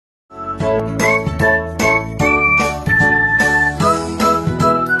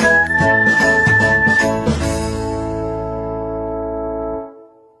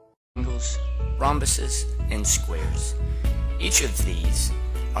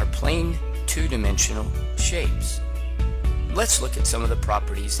plane two-dimensional shapes. Let's look at some of the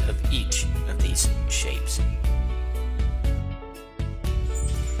properties of each of these shapes.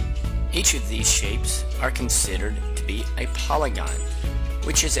 Each of these shapes are considered to be a polygon,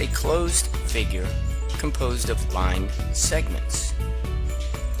 which is a closed figure composed of lined segments.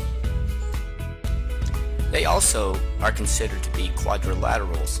 They also are considered to be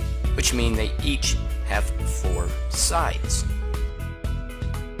quadrilaterals, which mean they each have 4 sides.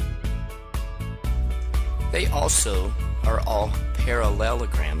 They also are all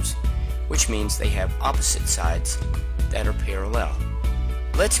parallelograms, which means they have opposite sides that are parallel.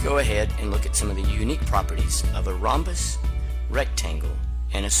 Let's go ahead and look at some of the unique properties of a rhombus, rectangle,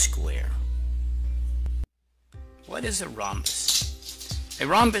 and a square. What is a rhombus? A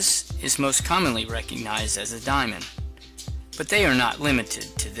rhombus is most commonly recognized as a diamond, but they are not limited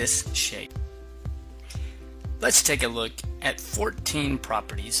to this shape. Let's take a look at 14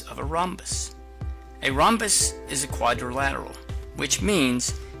 properties of a rhombus. A rhombus is a quadrilateral, which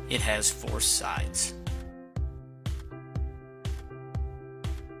means it has 4 sides.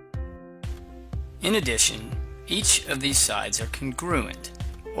 In addition, each of these sides are congruent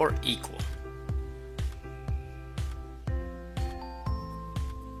or equal.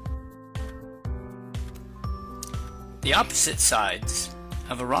 The opposite sides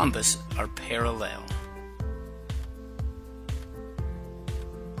of a rhombus are parallel.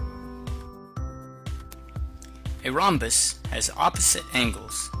 A rhombus has opposite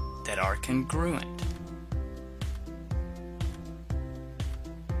angles that are congruent.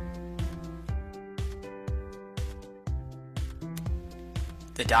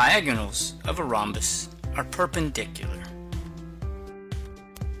 The diagonals of a rhombus are perpendicular.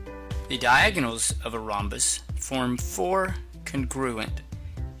 The diagonals of a rhombus form 4 congruent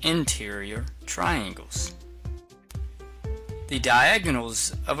interior triangles. The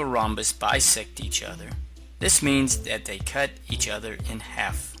diagonals of a rhombus bisect each other. This means that they cut each other in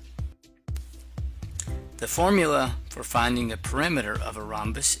half. The formula for finding the perimeter of a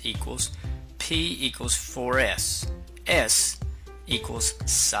rhombus equals P equals 4S. S equals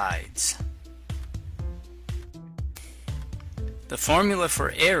sides. The formula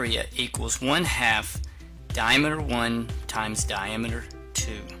for area equals 1/2 diameter 1 times diameter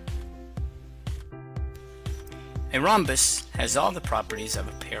 2. A rhombus has all the properties of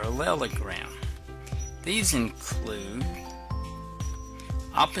a parallelogram. These include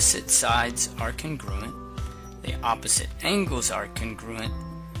opposite sides are congruent, the opposite angles are congruent,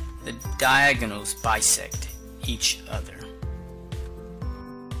 the diagonals bisect each other.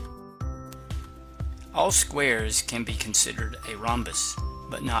 All squares can be considered a rhombus,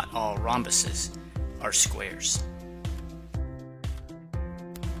 but not all rhombuses are squares.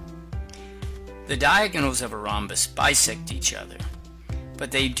 The diagonals of a rhombus bisect each other,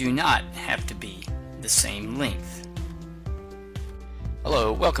 but they do not have to be the same length.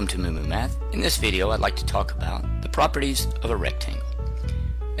 Hello, welcome to Moo Moo Math. In this video I'd like to talk about the properties of a rectangle.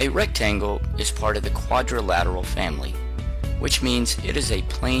 A rectangle is part of the quadrilateral family, which means it is a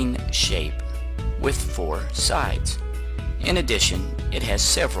plane shape with 4 sides. In addition, it has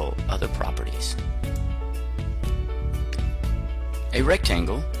several other properties. A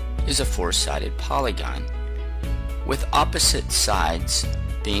rectangle is a 4-sided polygon with opposite sides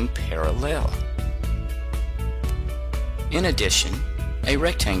being parallel. In addition, a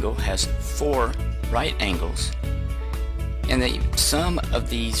rectangle has 4 right angles, and the sum of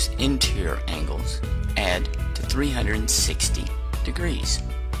these interior angles add to 360 degrees.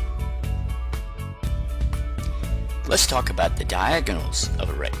 Let's talk about the diagonals of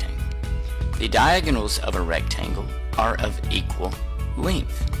a rectangle. The diagonals of a rectangle are of equal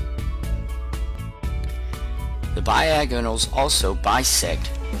length. The diagonals also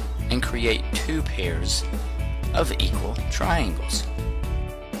bisect and create 2 pairs of equal triangles.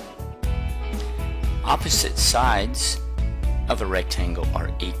 Opposite sides of a rectangle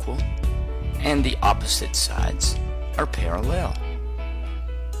are equal, and the opposite sides are parallel.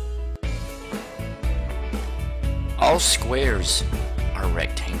 All squares are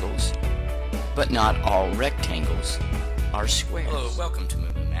rectangles, but not all rectangles are squares. Hello, welcome to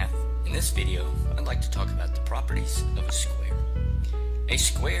Moo Moo Math. In this video, I'd like to talk about the properties of a square. A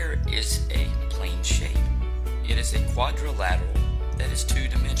square is a plane shape. It is a quadrilateral that is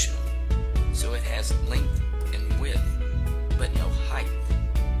 2-dimensional, so it has length and width, but no height.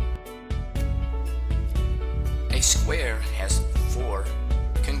 A square has 4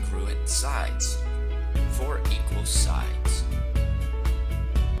 congruent sides, 4 equal sides.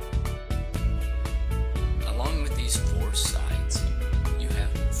 Along with these 4 sides, you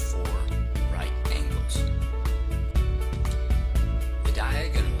have 4 right angles. The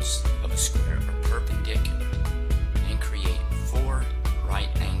diagonals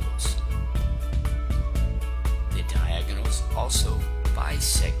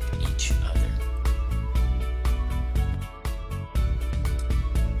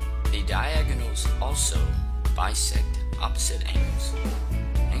diagonals also bisect opposite angles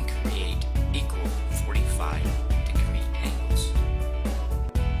and create equal 45-degree angles.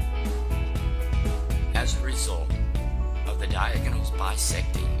 As a result of the diagonals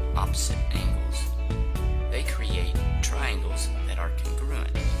bisecting opposite angles, they create triangles that are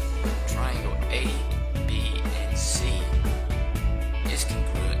congruent. Triangle A, B, and C is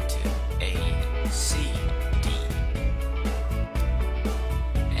congruent to A, C, D.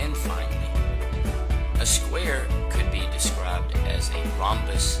 And finally, a square could be described as a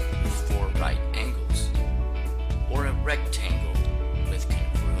rhombus with 4 right angles, or a rectangle